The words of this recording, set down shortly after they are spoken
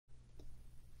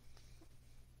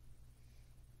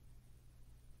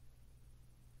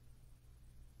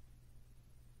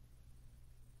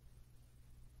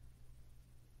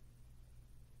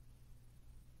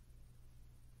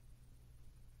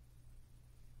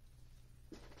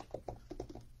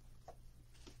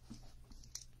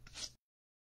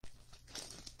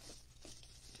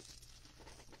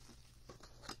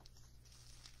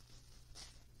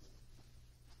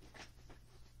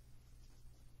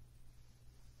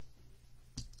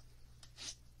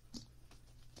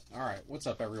Alright, what's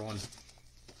up everyone?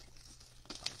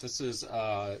 This is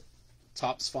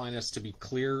Topps Finest. To be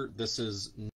clear, this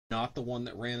is not the one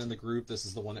that ran in the group. This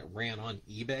is the one that ran on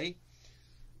eBay.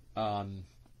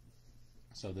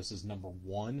 So this is number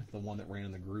 1. The one that ran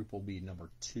in the group will be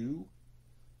number 2.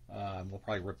 We'll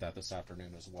probably rip that this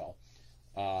afternoon as well.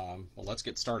 Well, let's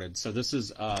get started. So this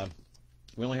is,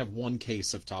 we only have one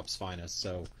case of Topps Finest,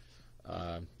 so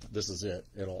this is it.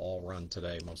 It'll all run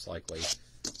today, most likely.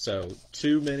 So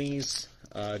 2 minis,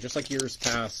 just like years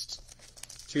past,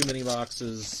 2 mini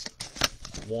boxes,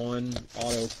 1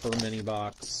 auto per mini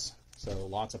box, so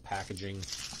lots of packaging.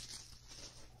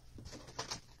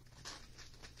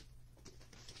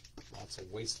 Lots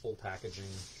of wasteful packaging.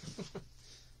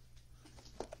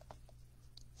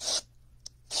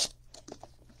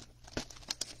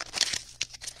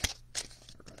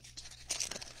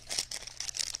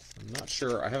 I'm not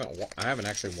sure. I haven't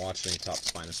actually watched any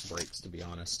Topps Finest breaks, to be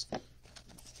honest.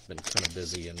 Been kind of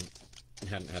busy and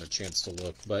hadn't had a chance to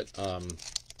look, but so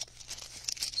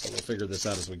we'll figure this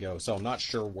out as we go. So I'm not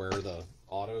sure where the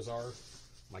autos are.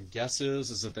 My guess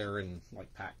is that they're in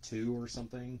like pack 2 or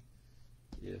something,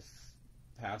 if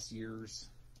past years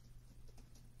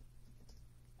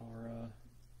are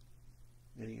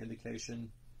any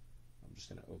indication. I'm just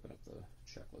going to open up the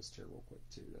checklist here real quick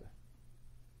too,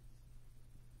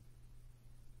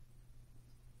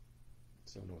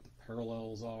 so I know what the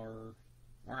parallels are.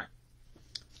 All right,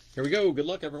 here we go. Good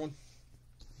luck, everyone.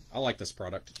 I like this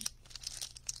product.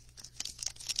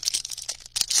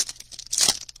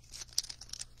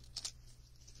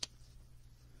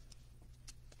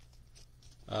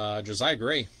 Josiah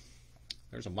Gray.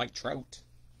 There's a Mike Trout.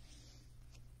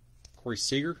 Corey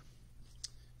Seager.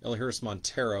 Elihuris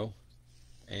Montero.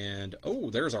 And, oh,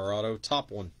 there's our auto.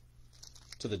 Top one.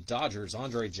 To the Dodgers,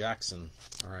 Andre Jackson.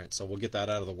 All right, so we'll get that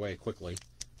out of the way quickly.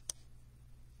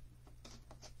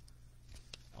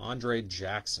 Andre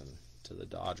Jackson to the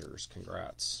Dodgers.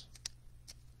 Congrats.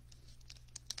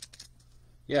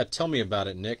 Yeah, tell me about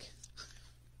it, Nick.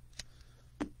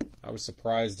 I was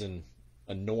surprised and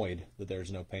annoyed that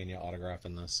there's no Pena autograph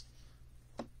in this.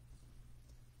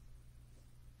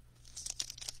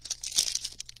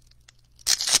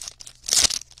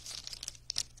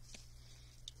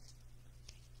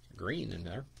 Green in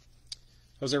there.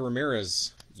 Jose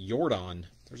Ramirez, Yordan.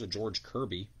 There's a George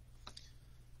Kirby.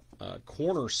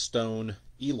 Cornerstone,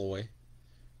 Eloy.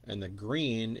 And the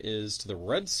green is to the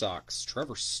Red Sox,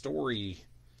 Trevor Story.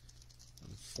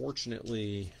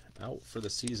 Unfortunately, out for the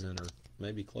season, or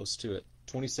maybe close to it.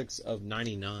 26 of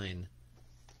 99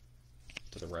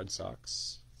 to the Red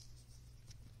Sox.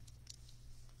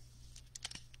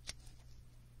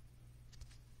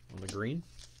 On the green.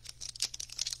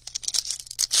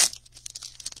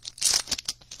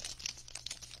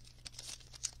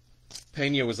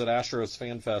 Pena was at Astros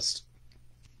Fan Fest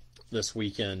this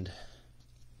weekend.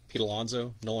 Pete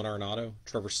Alonso, Nolan Arenado,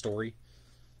 Trevor Story,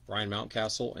 Ryan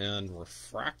Mountcastle, and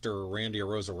Refractor Randy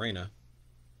Arozarena.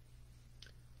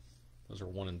 Those are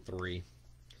 1 and 3.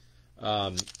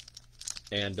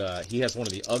 He has one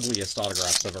of the ugliest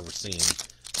autographs I've ever seen.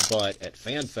 But at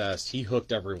FanFest, he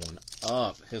hooked everyone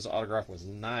up. His autograph was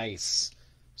nice.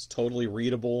 It's totally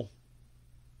readable.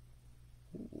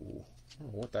 Ooh, I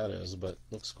don't know what that is, but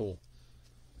looks cool.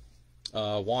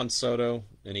 Juan Soto,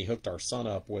 and he hooked our son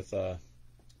up with a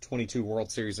 22 World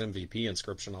Series MVP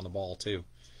inscription on the ball, too.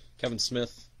 Kevin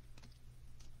Smith,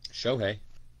 Shohei,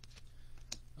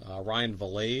 Ryan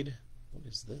Valade. What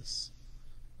is this?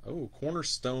 Oh,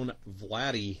 Cornerstone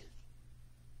Vladdy.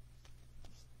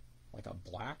 Like a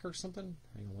black or something?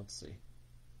 Hang on, let's see.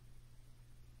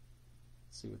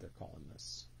 Let's see what they're calling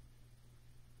this.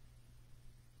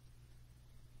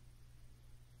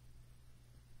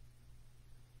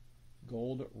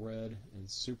 Gold, red, and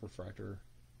superfractor.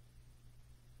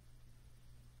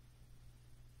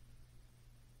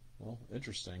 Well,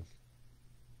 interesting.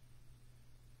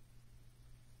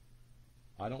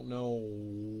 I don't know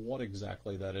what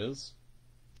exactly that is.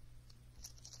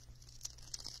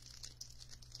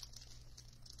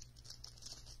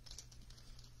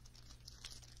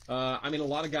 I mean, a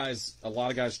lot of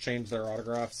guys change their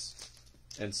autographs,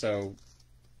 and so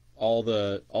all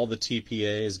the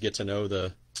TPAs get to know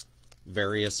the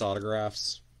various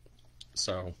autographs.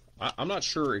 So I'm not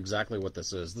sure exactly what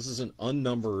this is. This is an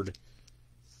unnumbered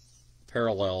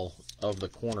parallel of the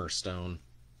Cornerstone.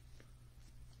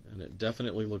 And it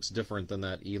definitely looks different than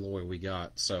that Eloy we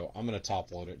got. So I'm going to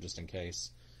top load it just in case.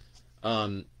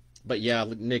 But yeah,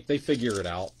 Nick, they figure it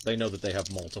out. They know that they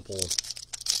have multiple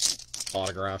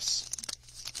autographs.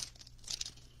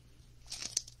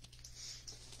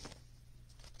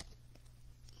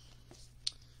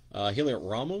 Heliot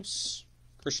Ramos,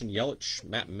 Christian Yelich,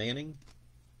 Matt Manning.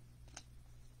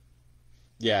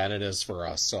 Yeah, and it is for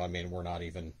us, so I mean, we're not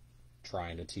even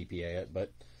trying to TPA it,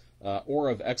 but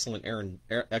Aura of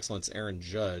Excellence, Aaron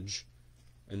Judge,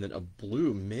 and then a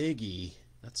blue Miggy.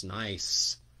 That's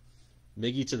nice.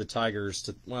 Miggy to the Tigers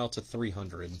to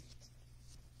 300.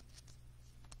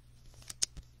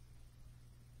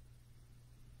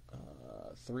 Uh,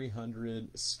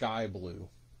 300 Sky Blue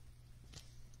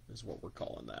is what we're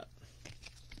calling that.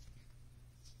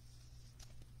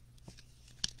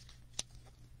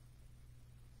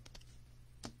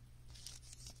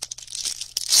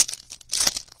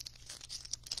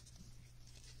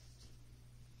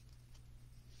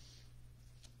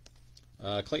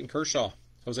 Clayton Kershaw,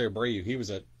 Jose Abreu, he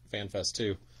was at FanFest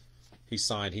too. He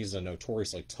signed. He's a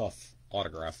notoriously tough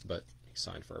autograph, but he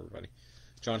signed for everybody.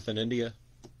 Jonathan India,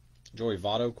 Joey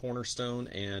Votto, Cornerstone,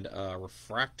 and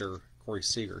Refractor, Corey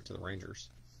Seager to the Rangers.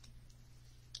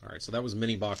 All right, so that was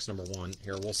mini box number 1.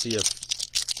 Here, we'll see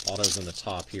if auto's in the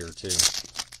top here too.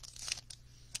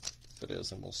 If it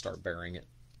is, then we'll start burying it.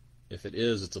 If it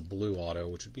is, it's a blue auto,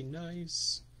 which would be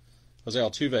nice. Jose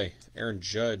Altuve, Aaron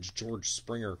Judge, George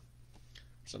Springer.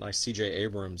 There's a nice C.J.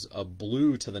 Abrams. A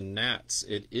blue to the Nats.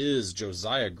 It is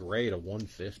Josiah Gray to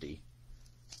 150.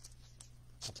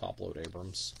 I'll top load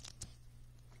Abrams.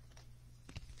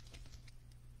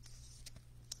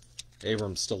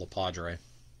 Abrams still a Padre.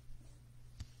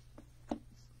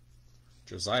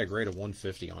 Josiah Gray to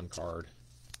 150 on card.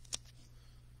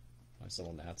 Nice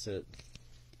little Nats hit.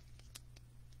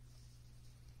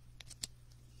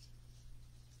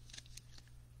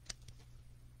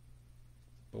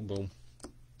 Boom, boom.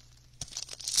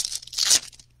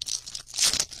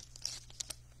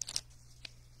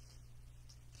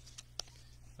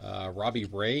 Robbie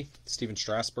Ray, Steven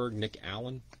Strasburg, Nick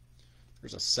Allen.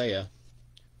 There's a Seiya.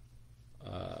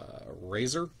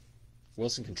 Razor,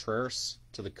 Wilson Contreras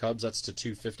to the Cubs. That's to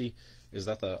 250. Is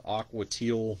that the aqua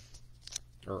teal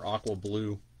or aqua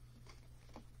blue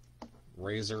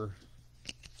Razor?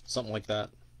 Something like that.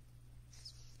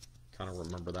 Kind of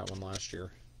remember that one last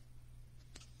year.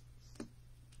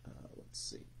 Let's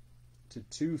see. To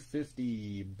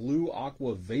 250, blue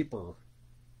aqua vapor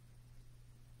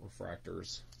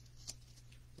refractors.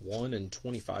 1 in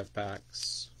 25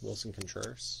 packs. Wilson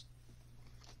Contreras.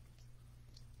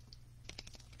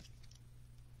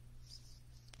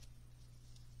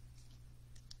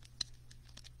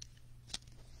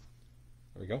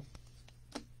 There we go.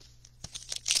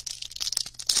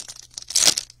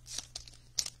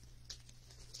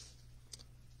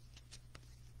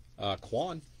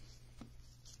 Quan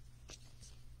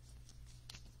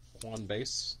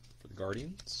base for the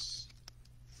Guardians.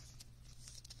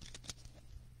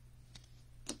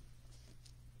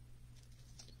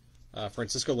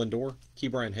 Francisco Lindor,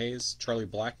 Ke'Bryan Hayes, Charlie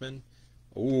Blackmon.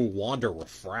 Ooh, Wander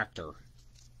Refractor.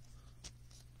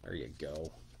 There you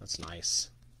go. That's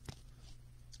nice.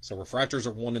 So refractors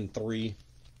are 1 in 3.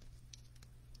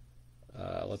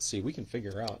 Let's see. We can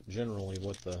figure out generally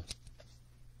what the...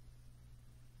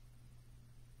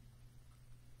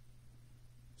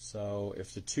 So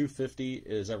if the 250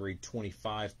 is every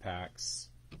 25 packs,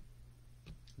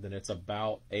 then it's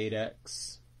about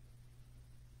 8x.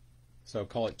 So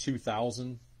call it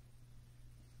 2,000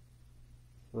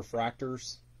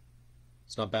 refractors.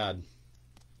 It's not bad.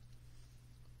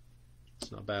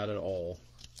 It's not bad at all.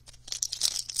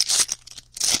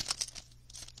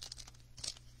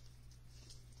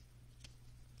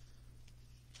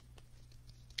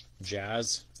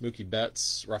 Jazz, Mookie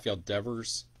Betts, Rafael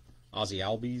Devers, Ozzie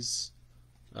Albies,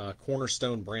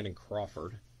 Cornerstone, Brandon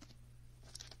Crawford.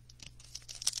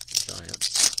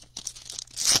 Giants.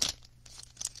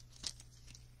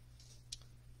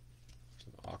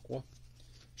 Aqua.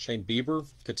 Shane Bieber,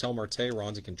 Ketel Marte,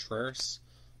 Ronzi Contreras.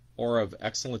 Aura of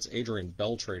Excellence, Adrian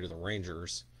Beltre to the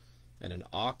Rangers. And an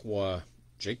Aqua,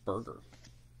 Jake Berger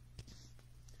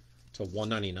to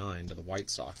 199 to the White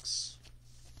Sox.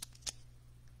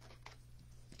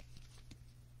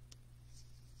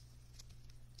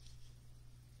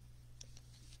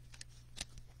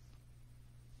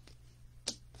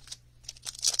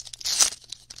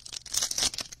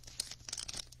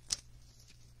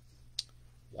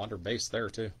 Wander base there,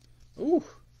 too. Ooh.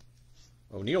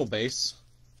 O'Neal base.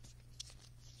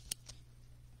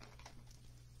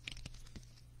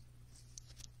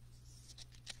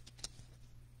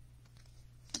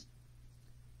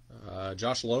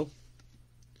 Josh Lowe.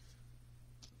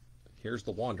 Here's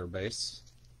the Wander base.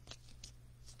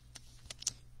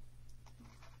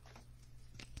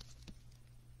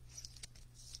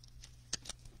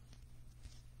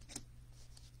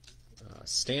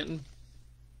 Stanton.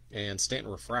 And Stanton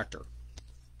Refractor.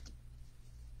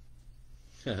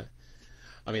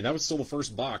 I mean, that was still the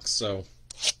first box, so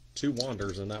 2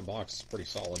 Wanders in that box is pretty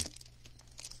solid.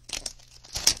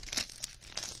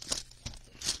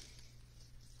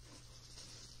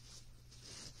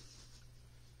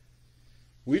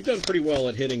 We've done pretty well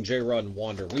at hitting J-Rod and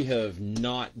Wander. We have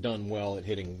not done well at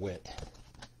hitting Wit.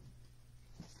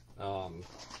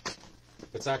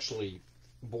 It's actually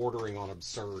bordering on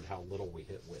absurd how little we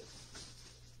hit Wit.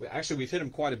 Actually, we've hit him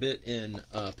quite a bit in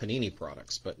Panini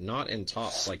products, but not in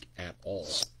Topps, like, at all.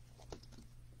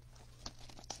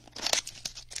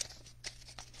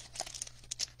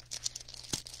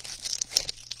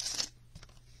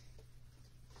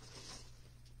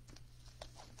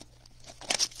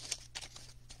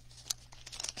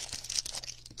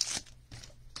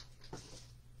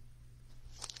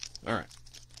 Alright.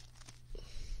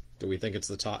 Do we think it's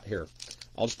the top? Here.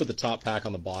 I'll just put the top pack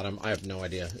on the bottom. I have no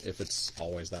idea if it's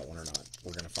always that one or not.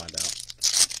 We're going to find out.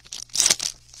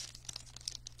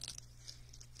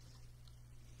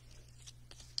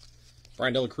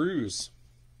 Brian De La Cruz.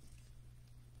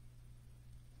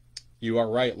 You are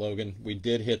right, Logan. We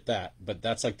did hit that, but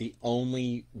that's like the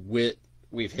only Wit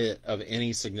we've hit of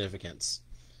any significance.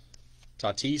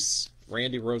 Tatis,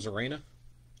 Randy Rosarena,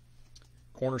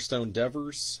 Cornerstone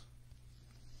Devers.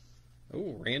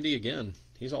 Oh, Randy again.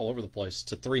 He's all over the place.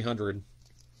 To 300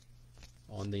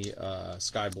 on the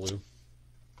Sky Blue.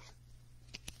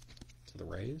 To the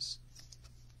Rays.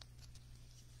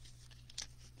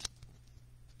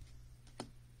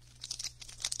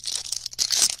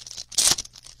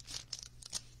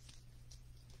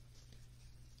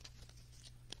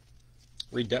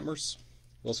 Reed Detmers,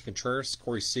 Wilson Contreras,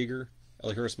 Corey Seager,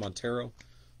 Elihuris Montero,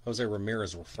 Jose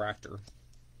Ramirez Refractor.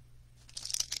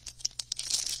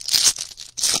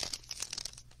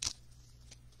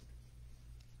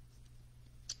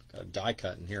 Got a die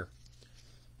cut in here.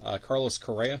 Carlos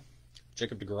Correa,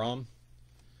 Jacob deGrom,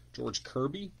 George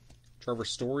Kirby, Trevor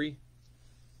Story,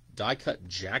 die cut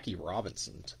Jackie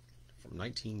Robinson from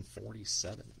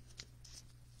 1947.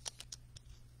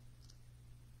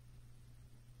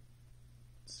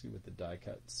 See what the die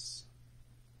cuts.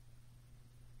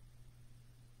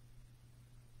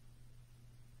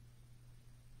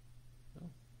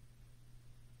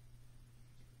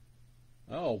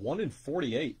 Oh, 1 in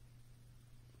 48.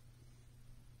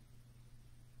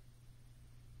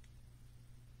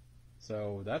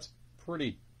 So that's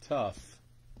pretty tough.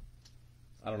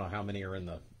 I don't know how many are in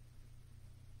the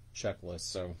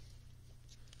checklist, so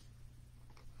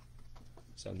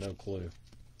no clue.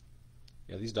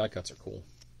 Yeah, these die cuts are cool.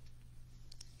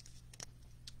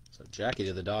 So Jackie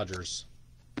to the Dodgers.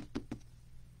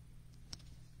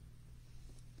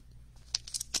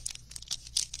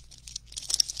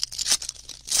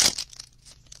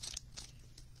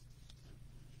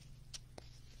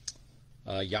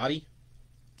 Yachty,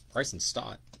 Bryson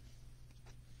Stott,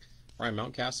 Ryan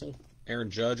Mountcastle, Aaron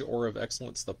Judge, Aura of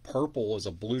Excellence. The purple is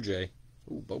a Blue Jay.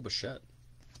 Ooh, Bo Bichette.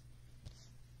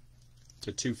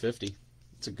 To 250.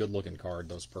 It's a good looking card,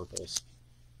 those purples.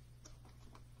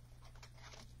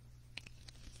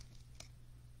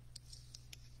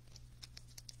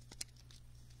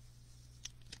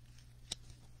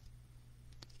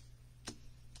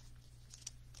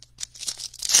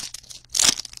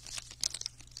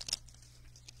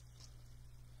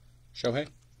 Shohei.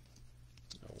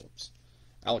 Oh, whoops.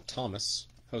 Alec Thomas,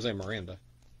 Jose Miranda,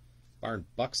 Byron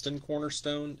Buxton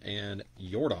Cornerstone, and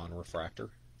Jordan Refractor.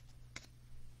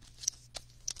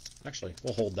 Actually,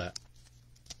 we'll hold that.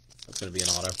 That's going to be an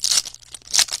auto.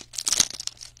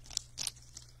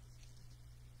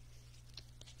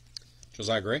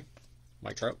 Josiah Gray,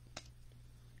 Mike Trout,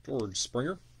 George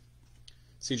Springer,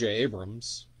 C.J.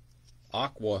 Abrams,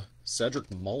 Aqua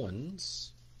Cedric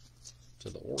Mullins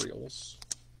to the Orioles.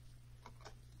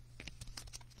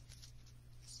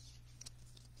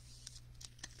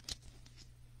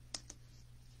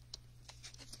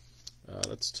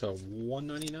 That's to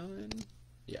 199.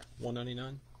 Yeah,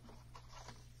 199.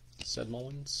 Said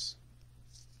Mullins.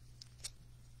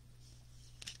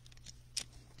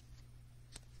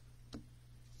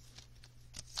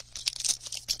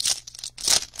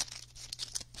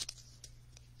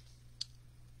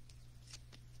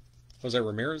 Jose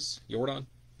Ramirez, Jordan,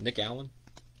 Nick Allen.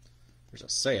 There's a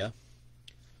Seiya.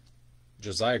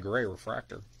 Josiah Gray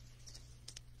Refractor.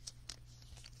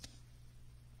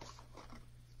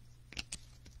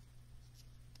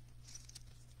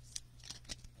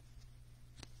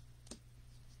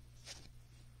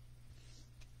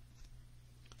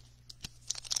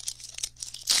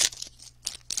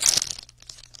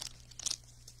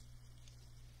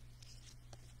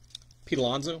 Pete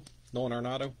Alonso, Nolan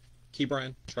Arenado,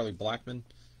 Ke'Bryan, Charlie Blackmon,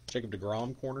 Jacob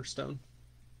deGrom Cornerstone.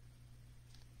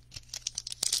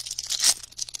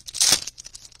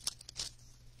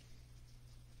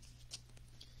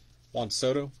 Juan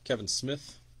Soto, Kevin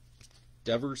Smith,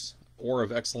 Devers, Aura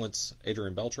of Excellence,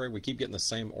 Adrian Beltre. We keep getting the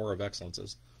same Aura of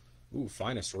Excellences. Ooh,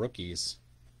 finest rookies.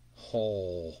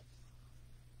 Oh.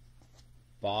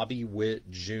 Bobby Witt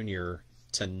Jr.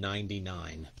 to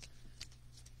 99.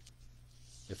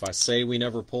 If I say we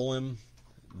never pull him,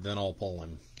 then I'll pull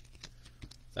him.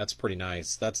 That's pretty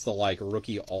nice. That's the, like,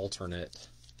 rookie alternate.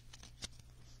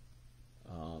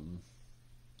 What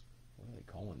are they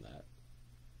calling that?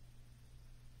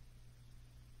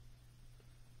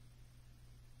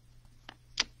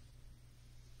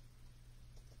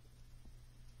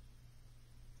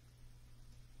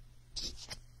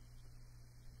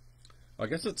 I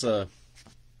guess it's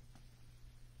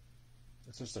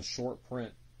just a short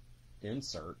print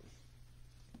insert.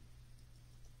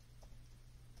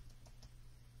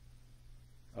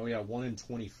 Oh yeah, 1 in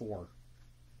 24.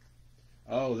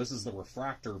 Oh, this is the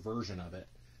refractor version of it.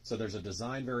 So there's a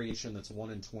design variation that's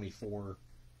 1 in 24,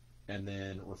 and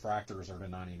then refractors are to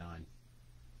 99.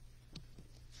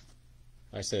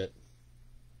 Nice hit.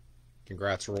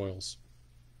 Congrats, Royals.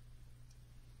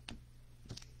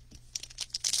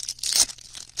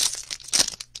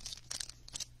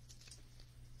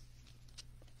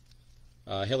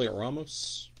 Heliot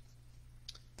Ramos,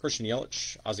 Christian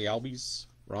Yelich, Ozzie Albies,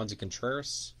 Ronzi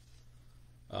Contreras.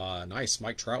 Nice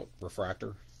Mike Trout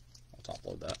refractor. I'll top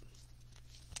load that.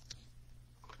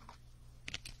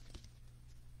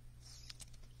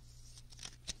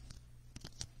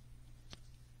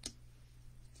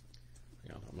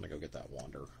 Hang on, I'm going to go get that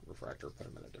Wander refractor, put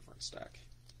him in a different stack.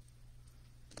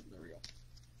 There we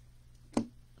go.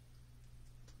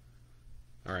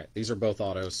 All right, these are both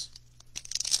autos.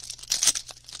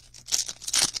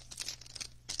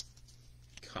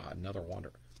 God, another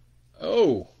Wander.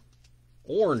 Oh,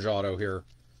 orange auto here.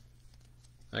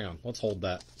 Hang on, let's hold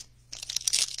that.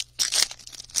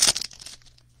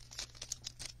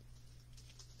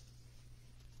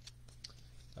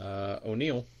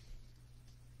 O'Neill.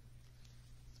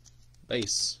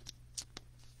 Base.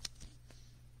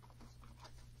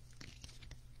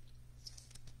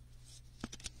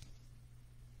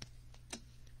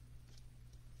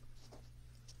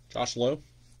 Josh Lowe.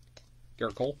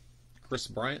 Garrett Cole. Chris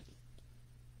Bryant.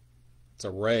 It's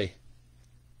a Ray.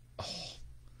 Oh,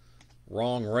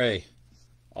 wrong Ray.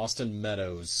 Austin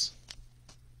Meadows.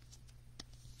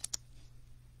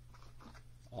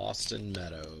 Austin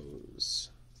Meadows.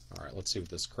 All right, let's see what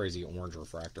this crazy orange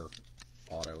refractor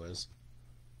auto is.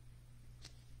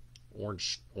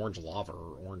 Orange lava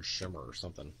or orange shimmer or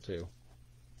something too.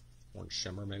 Orange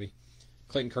shimmer maybe.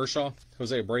 Clayton Kershaw,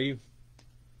 Jose Abreu,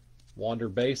 Wander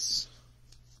base.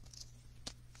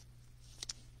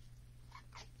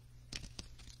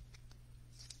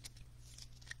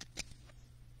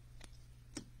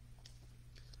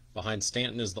 Behind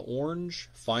Stanton is the orange.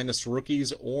 Finest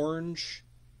rookies, orange.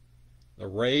 The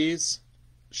Rays,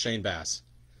 Shane Bass.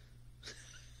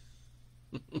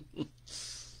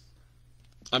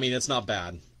 I mean, it's not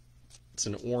bad. It's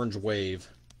an orange wave.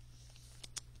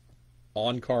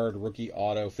 On-card rookie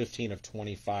auto, 15 of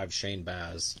 25, Shane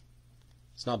Bass.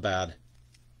 It's not bad.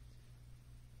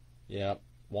 Yep,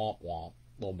 womp womp,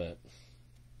 a little bit.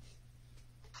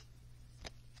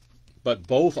 But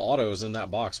both autos in that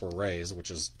box were Rays,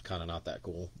 which is kind of not that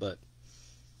cool. But,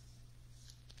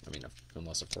 I mean,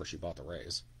 unless, of course, you bought the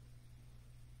Rays.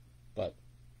 But,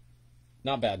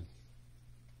 not bad.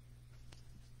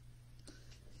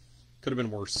 Could have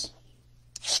been worse.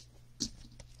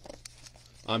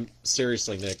 I'm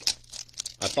seriously, Nick.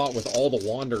 I thought with all the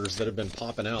Wanders that have been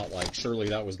popping out, like, surely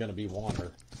that was going to be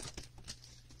Wander.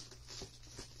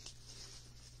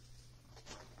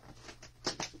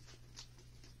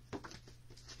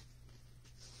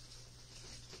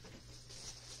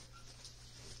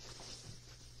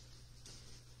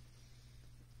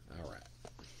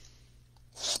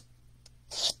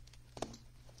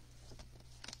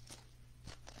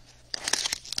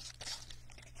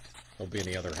 There'll be in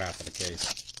the other half of the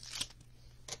case.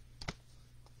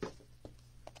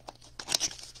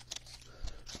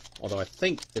 Although I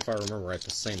think, if I remember right,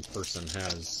 the same person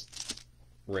has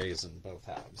Rays in both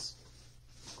halves.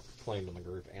 Claimed in the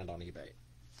group and on eBay.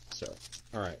 So,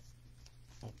 alright.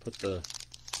 I'll put the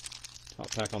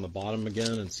top pack on the bottom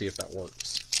again and see if that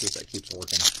works. See if that keeps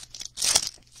working.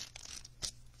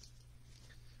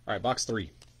 Alright, box 3.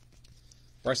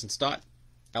 Bryson Stott,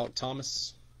 Alec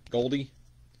Thomas, Goldie.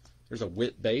 There's a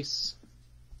Witt base.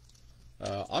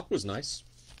 Aqua's nice.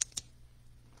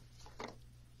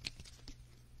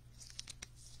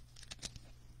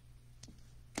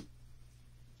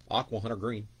 Aqua Hunter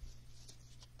Green.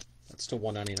 That's still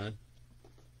 $1.99.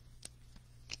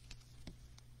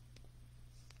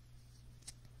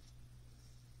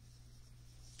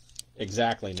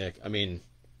 Exactly, Nick. I mean,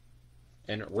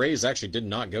 and Rays actually did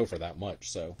not go for that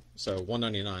much, so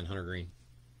 199 Hunter Green.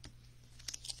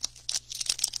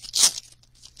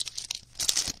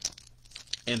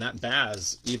 And that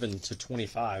Baz, even to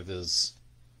 25, is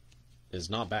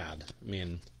not bad. I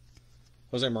mean,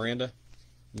 Jose Miranda,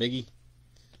 Miggy,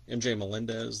 MJ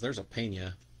Melendez, there's a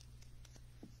Pena.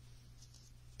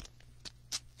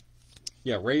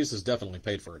 Yeah, Rays has definitely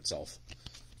paid for itself.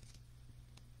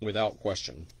 Without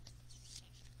question.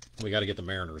 We got to get the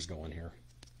Mariners going here.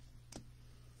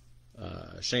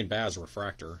 Shane Baz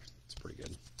refractor. It's pretty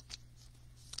good.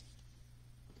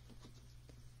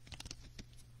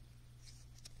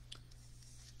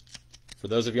 For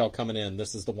those of y'all coming in,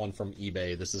 this is the one from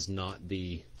eBay. This is not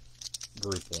the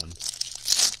group one.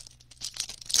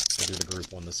 We'll do the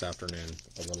group one this afternoon,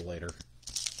 a little later.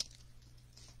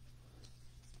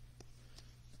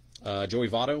 Joey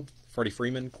Votto, Freddie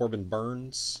Freeman, Corbin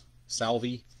Burns,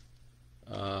 Salvi,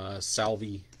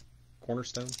 Salvi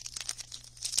Cornerstone.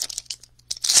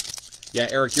 Yeah,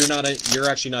 Eric, you're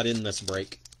actually not in this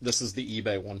break. This is the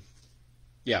eBay one.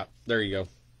 Yeah, there you go.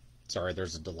 Sorry,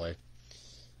 there's a delay.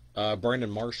 Brandon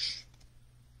Marsh,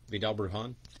 Vidal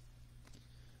Brujan,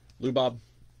 Lubob,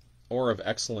 Aura of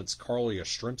Excellence, Carl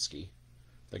Yastrzemski.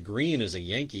 The green is a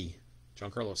Yankee,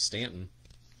 Giancarlo Stanton.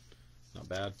 Not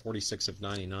bad, 46 of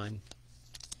 99.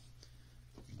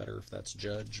 Better if that's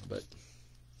Judge, but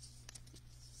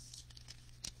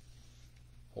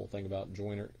whole thing about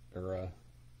joiner or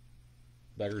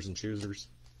beggars and choosers.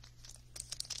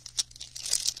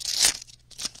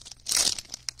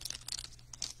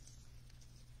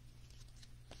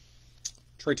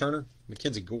 Trey Turner,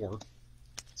 Mackenzie Gore,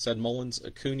 Sed Mullins,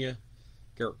 Acuna,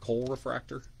 Garrett Cole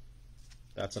refractor.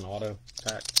 That's an auto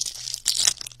pack.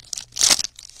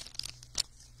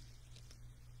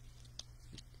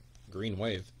 Green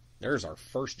Wave. There's our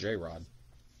first J-Rod.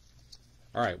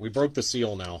 All right, we broke the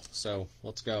seal now, so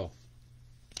let's go.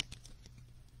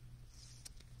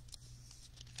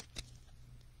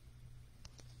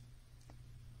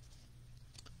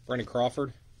 Brandon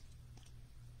Crawford,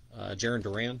 Jarren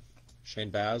Duran, Shane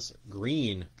Baz,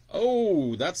 green.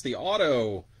 Oh, that's the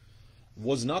auto.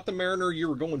 Was not the Mariner you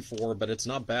were going for, but it's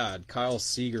not bad. Kyle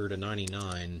Seager to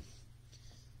 99.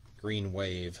 Green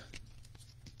Wave.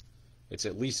 It's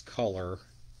at least color.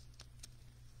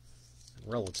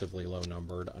 Relatively low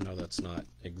numbered. I know that's not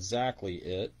exactly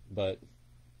it, but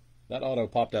that auto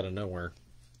popped out of nowhere.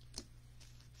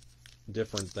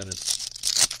 Different than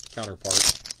its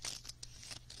counterpart.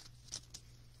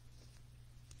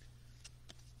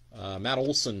 Matt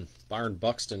Olson, Byron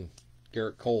Buxton,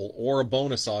 Garrett Cole, or a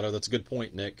bonus auto. That's a good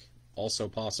point, Nick. Also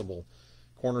possible.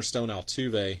 Cornerstone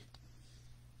Altuve.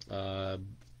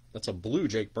 That's a blue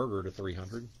Jake Burger to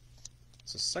 300.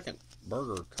 It's a second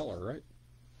Burger color, right?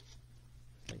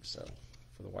 I think so,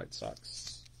 for the White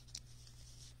Sox.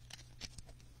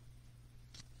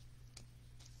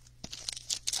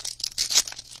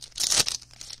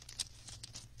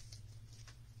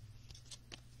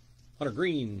 Hunter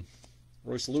Green,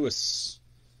 Royce Lewis,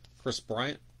 Chris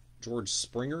Bryant, George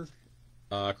Springer,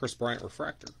 Chris Bryant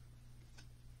refractor.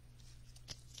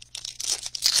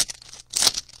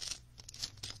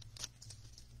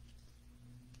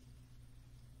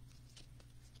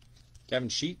 Kevin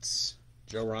Sheets,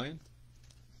 Joe Ryan,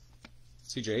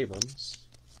 C.J. Abrams,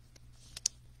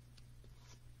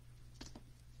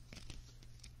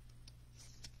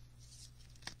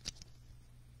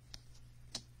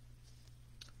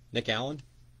 Nick Allen.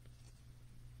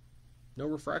 No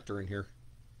refractor in here.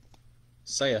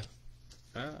 Saya.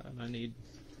 And I need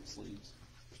sleeves.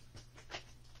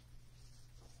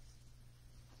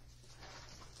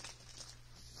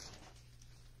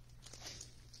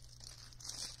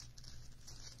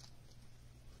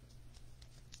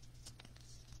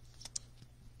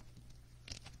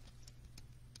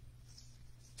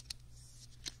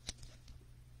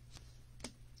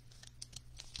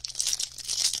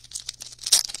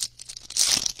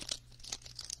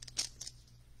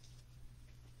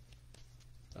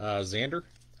 Xander,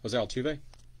 Jose Altuve,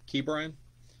 Key Brian,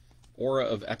 Aura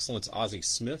of Excellence, Ozzie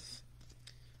Smith,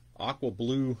 Aqua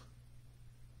Blue.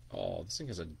 Oh, this thing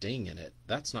has a ding in it.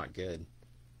 That's not good.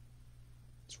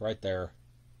 It's right there.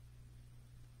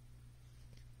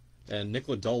 And Nick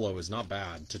Lodolo is not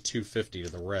bad to 250 to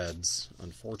the Reds.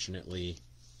 Unfortunately,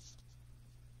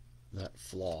 that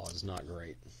flaw is not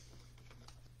great.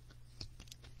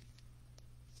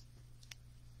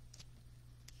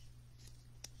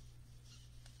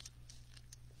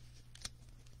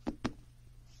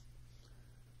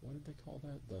 What did they call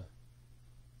that?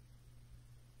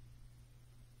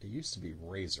 It used to be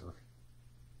Razor.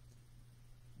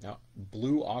 Now,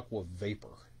 Blue Aqua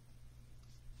Vapor.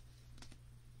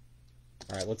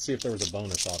 Alright, let's see if there was a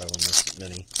bonus auto in this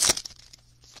mini.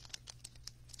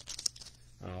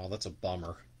 Oh, that's a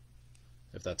bummer.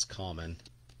 If that's common.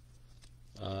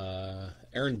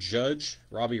 Aaron Judge,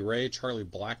 Robbie Ray, Charlie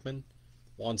Blackmon,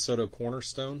 Juan Soto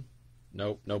Cornerstone.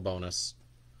 Nope, no bonus.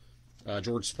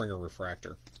 George Springer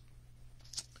Refractor.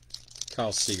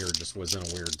 Kyle Seager just was in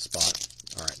a weird spot.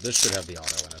 Alright, this should have the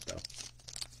auto in it, though.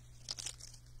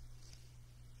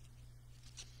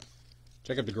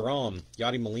 Jacob deGrom,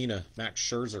 Yadi Molina, Max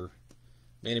Scherzer,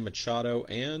 Manny Machado,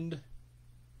 and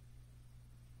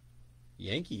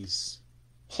Yankees.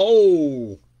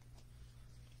 Ho!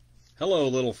 Hello,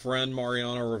 little friend,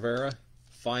 Mariano Rivera.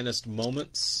 Finest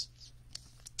moments.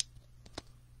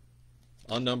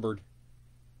 Unnumbered.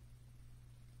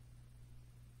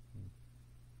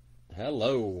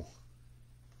 Hello.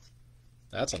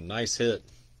 That's a nice hit.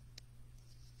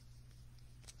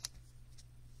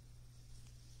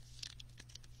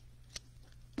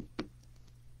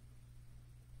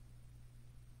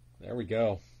 There we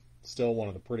go. Still one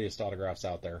of the prettiest autographs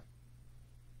out there.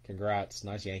 Congrats.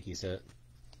 Nice Yankees hit.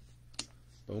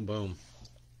 Boom, boom.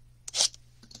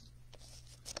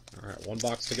 All right, one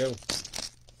box to go.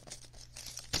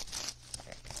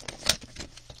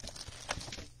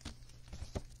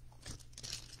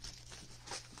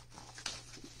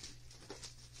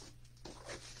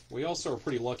 We also are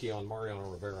pretty lucky on Mariano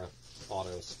Rivera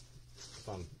autos, if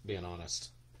I'm being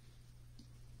honest.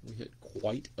 We hit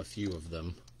quite a few of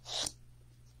them.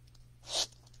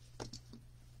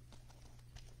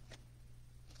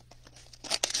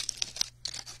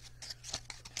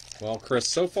 Well, Chris,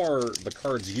 so far the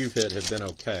cards you've hit have been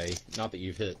okay. Not that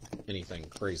you've hit anything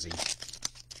crazy.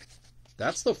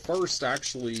 That's the first,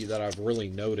 actually, that I've really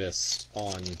noticed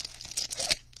on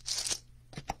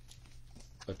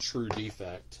a true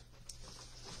defect.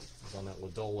 On that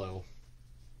Lodolo.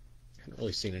 I haven't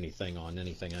really seen anything on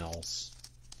anything else.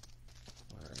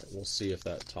 Alright, we'll see if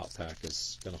that top pack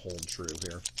is going to hold true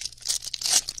here.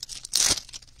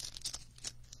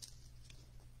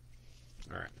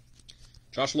 Alright.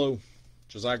 Josh Lowe,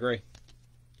 Josiah Gray,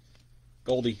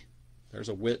 Goldie. There's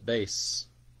a Witt base.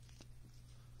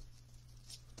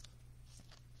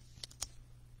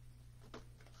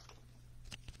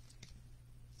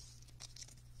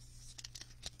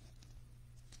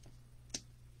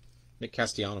 Nick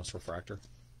Castellanos refractor.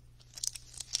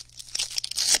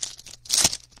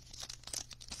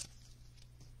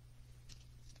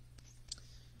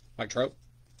 Mike Trout,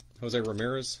 Jose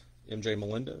Ramirez, MJ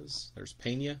Melendez. There's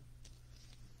Pena.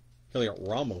 Heliot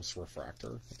Ramos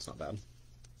refractor. That's not bad.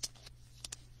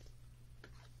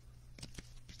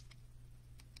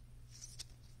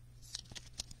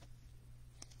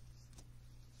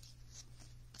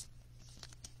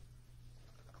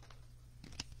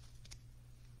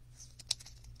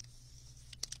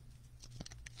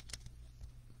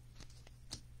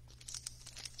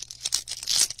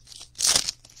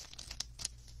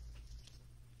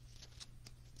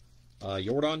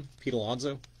 Jordan, Pete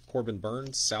Alonso, Corbin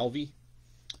Burns, Salvi,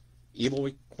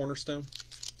 Eloy Cornerstone.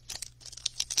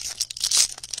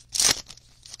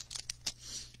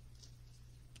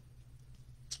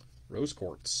 Rose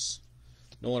Quartz,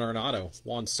 Nolan Arenado,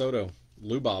 Juan Soto,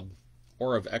 Lubob,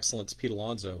 Aura of Excellence, Pete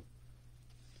Alonso.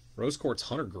 Rose Quartz,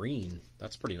 Hunter Green.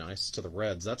 That's pretty nice. To the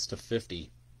Reds. That's to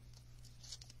 50.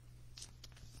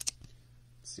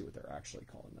 Let's see what they're actually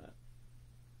calling that.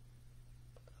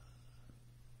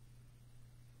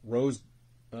 Rose,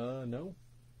 no,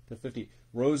 to 50.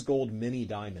 Rose Gold Mini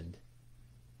Diamond.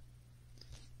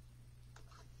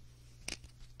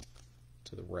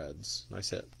 To the Reds. Nice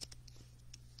hit.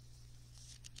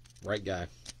 Right guy.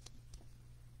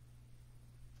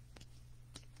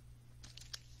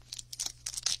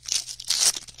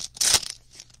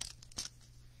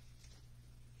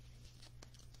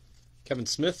 Kevin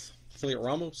Smith, Heliot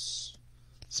Ramos,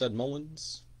 Sed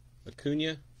Mullins,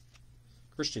 Acuna,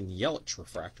 Christian Yelich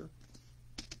refractor.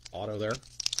 Auto there.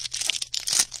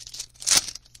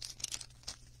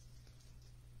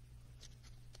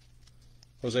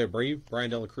 Jose Abreu, Brian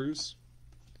De La Cruz,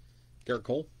 Garrett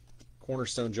Cole,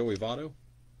 Cornerstone Joey Votto.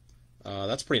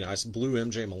 That's pretty nice. Blue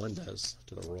MJ Melendez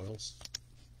to the Royals.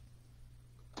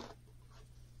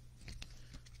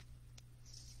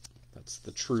 That's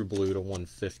the true blue to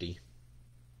 150.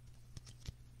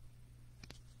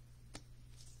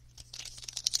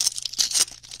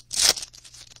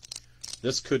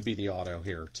 This could be the auto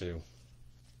here, too.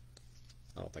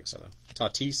 I don't think so, though.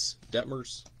 Tatis,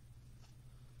 Detmers,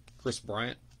 Chris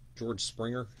Bryant, George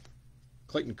Springer,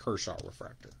 Clayton Kershaw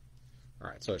refractor. All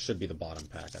right, so it should be the bottom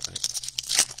pack, I think.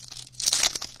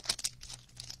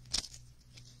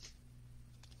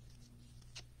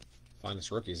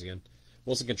 Finest rookies again.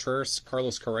 Wilson Contreras,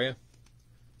 Carlos Correa.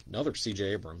 Another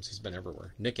C.J. Abrams. He's been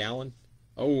everywhere. Nick Allen.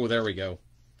 Oh, there we go.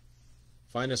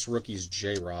 Finest rookies,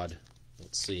 J-Rod.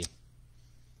 Let's see.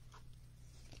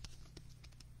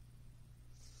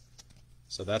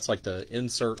 So that's like the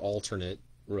insert alternate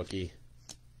rookie.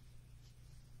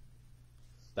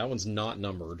 That one's not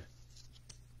numbered.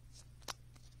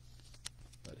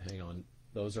 But hang on.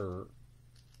 Those are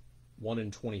 1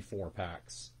 in 24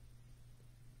 packs.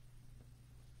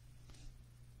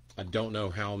 I don't know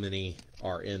how many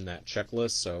are in that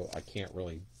checklist, so I can't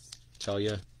really tell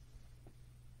you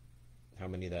how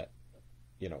many that,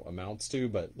 you know, amounts to,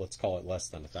 but let's call it less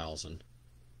than 1,000.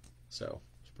 So,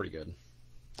 it's pretty good.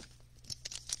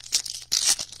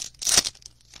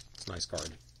 It's a nice card.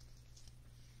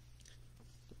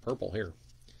 Purple here.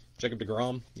 Jacob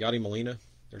deGrom, Yadi Molina.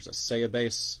 There's a Seiya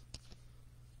base.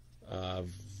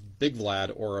 Big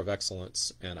Vlad, Aura of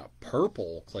Excellence, and a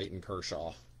purple Clayton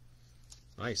Kershaw.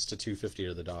 Nice, to 250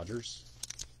 to the Dodgers.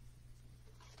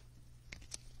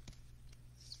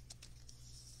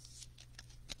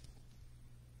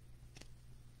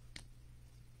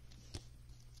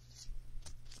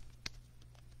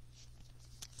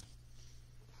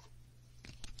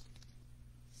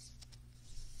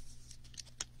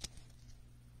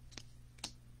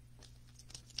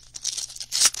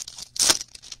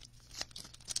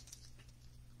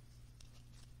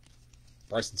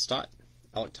 Bryson Stott,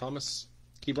 Alec Thomas,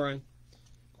 Ke'Bryan,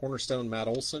 Cornerstone, Matt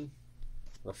Olson,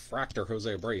 Refractor,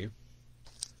 Jose Abreu.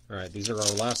 All right, these are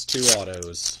our last 2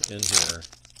 autos in here.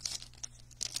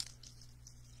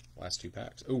 Last 2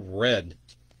 packs. Oh, red.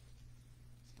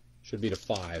 Should be to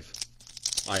 5,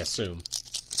 I assume.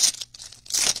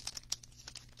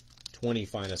 20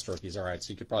 finest rookies. All right,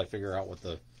 so you could probably figure out what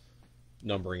the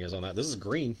numbering is on that. This is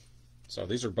green, so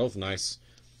these are both nice.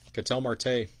 Ketel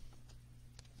Marte,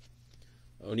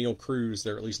 O'Neal Cruz,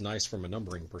 they're at least nice from a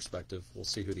numbering perspective. We'll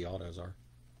see who the autos are.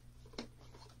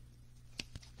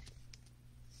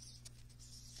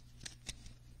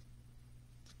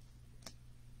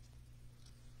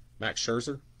 Max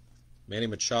Scherzer, Manny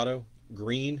Machado,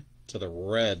 green to the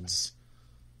Reds.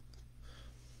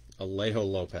 Alejo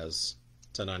Lopez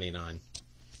to 99.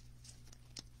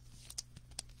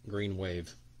 Green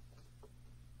wave.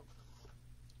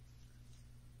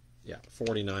 Yeah,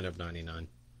 49 of 99.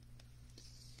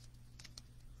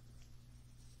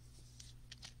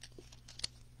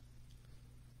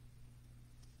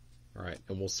 All right,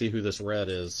 and we'll see who this red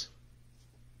is.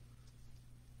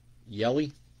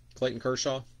 Yelly, Clayton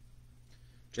Kershaw,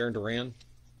 Jarren Duran,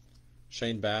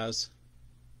 Shane Baz,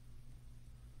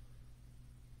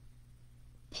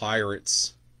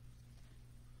 Pirates,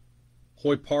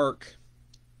 Hoy Park.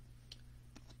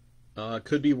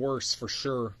 Could be worse for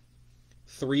sure.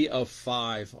 3 of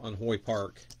 5 on Hoy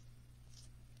Park.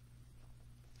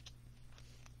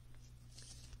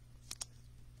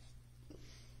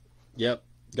 Yep.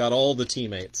 Got all the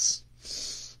teammates.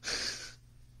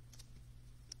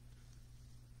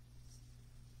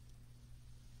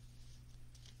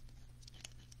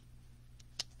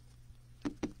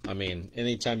 I mean,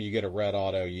 anytime you get a red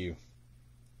auto, you've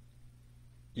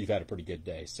had a pretty good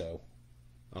day, so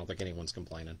I don't think anyone's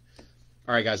complaining.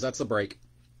 All right, guys, that's the break.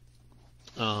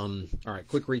 All right,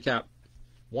 quick recap.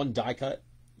 1 die cut,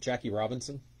 Jackie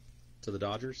Robinson to the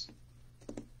Dodgers.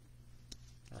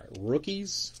 All right,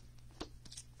 rookies.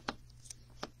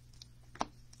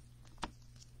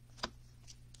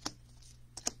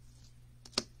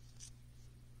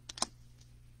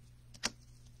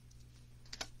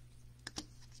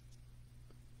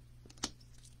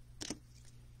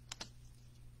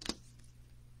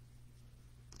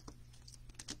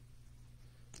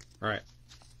 All right.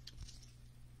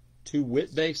 2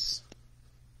 Witt base,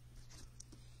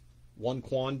 1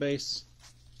 Quan base,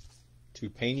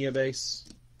 2 Pena base,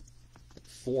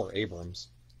 4 Abrams.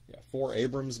 Yeah, 4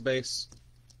 Abrams base,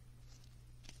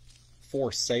 4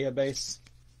 Seiya base,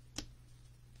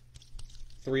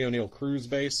 3 O'Neal Cruz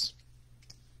base,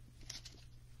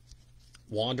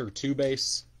 Wander 2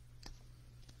 base,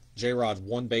 J-Rod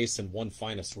 1 base, and 1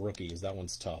 finest rookies. That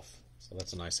one's tough, so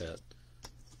that's a nice hit.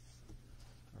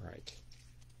 All right.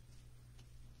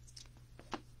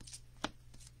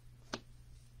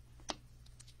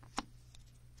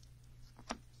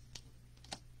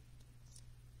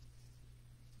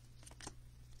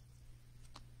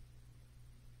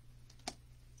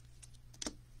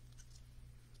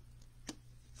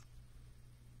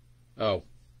 Oh,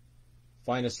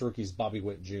 finest rookies, Bobby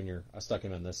Witt Jr. I stuck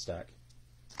him in this stack.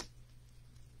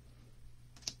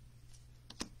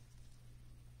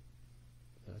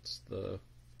 That's the,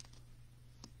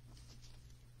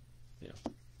 yeah.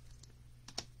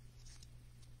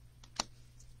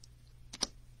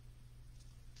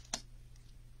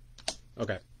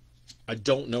 Okay. I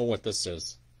don't know what this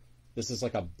is. This is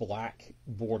like a black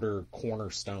border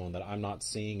cornerstone that I'm not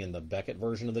seeing in the Beckett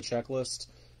version of the checklist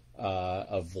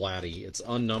of Vladdy. It's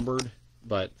unnumbered,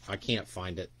 but I can't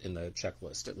find it in the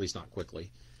checklist, at least not quickly.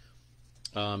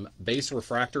 Base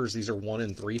refractors, these are 1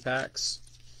 in 3 packs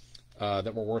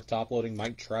that were worth top loading.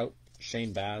 Mike Trout,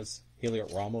 Shane Baz,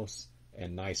 Heliot Ramos,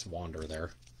 and nice Wander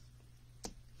there.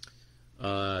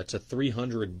 To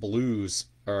 300 Blues,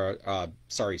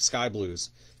 Sky Blues,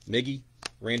 Miggy,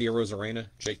 Randy Arozarena,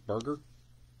 Jake Burger.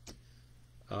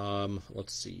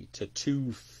 Let's see, to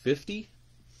 250,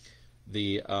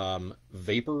 the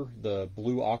Vapor, the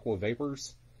Blue Aqua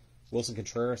Vapors, Wilson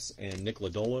Contreras and Nick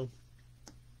Lodolo.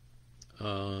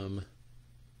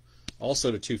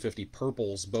 Also to 250,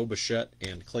 Purples, Bo Bichette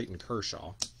and Clayton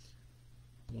Kershaw.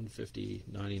 150,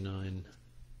 99.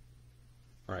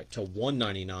 All right, to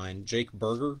 199, Jake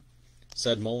Burger,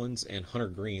 Ced Mullins, and Hunter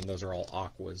Green. Those are all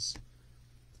Aquas.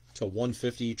 To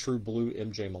 150, True Blue,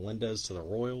 MJ Melendez to the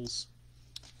Royals.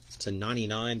 To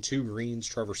 99, 2 greens,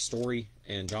 Trevor Story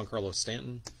and Giancarlo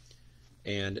Stanton.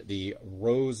 And the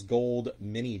Rose Gold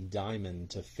Mini Diamond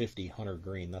to 50, Hunter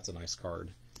Green. That's a nice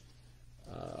card.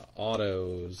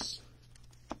 Autos.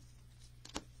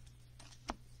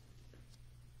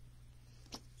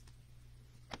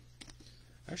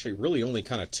 Actually, really only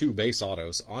kind of 2 base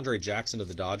autos. Andre Jackson to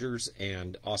the Dodgers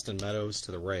and Austin Meadows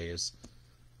to the Rays.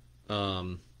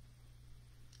 Let's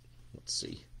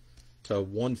see. To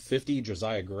 150,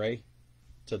 Josiah Gray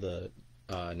to the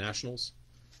Nationals.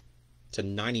 To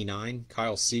 99,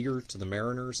 Kyle Seager to the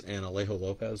Mariners and Alejo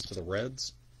Lopez to the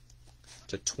Reds.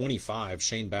 To 25,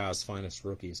 Shane Baz, finest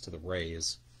rookies to the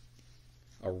Rays.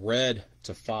 A red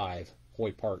to 5,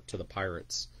 Hoy Park to the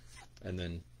Pirates. And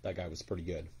then that guy was pretty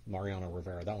good. Mariano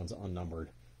Rivera. That one's unnumbered.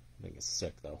 I think it's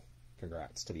sick, though.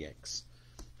 Congrats to the Yanks.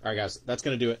 All right, guys. That's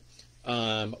going to do it.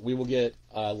 We will get...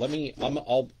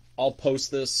 I'll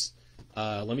post this.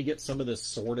 Let me get some of this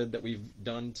sorted that we've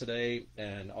done today,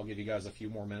 and I'll give you guys a few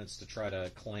more minutes to try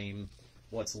to claim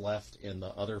what's left in the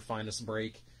other finest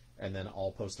break, and then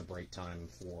I'll post a break time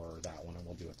for that one, and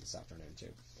we'll do it this afternoon,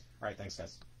 too. All right, thanks,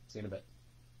 guys. See you in a bit.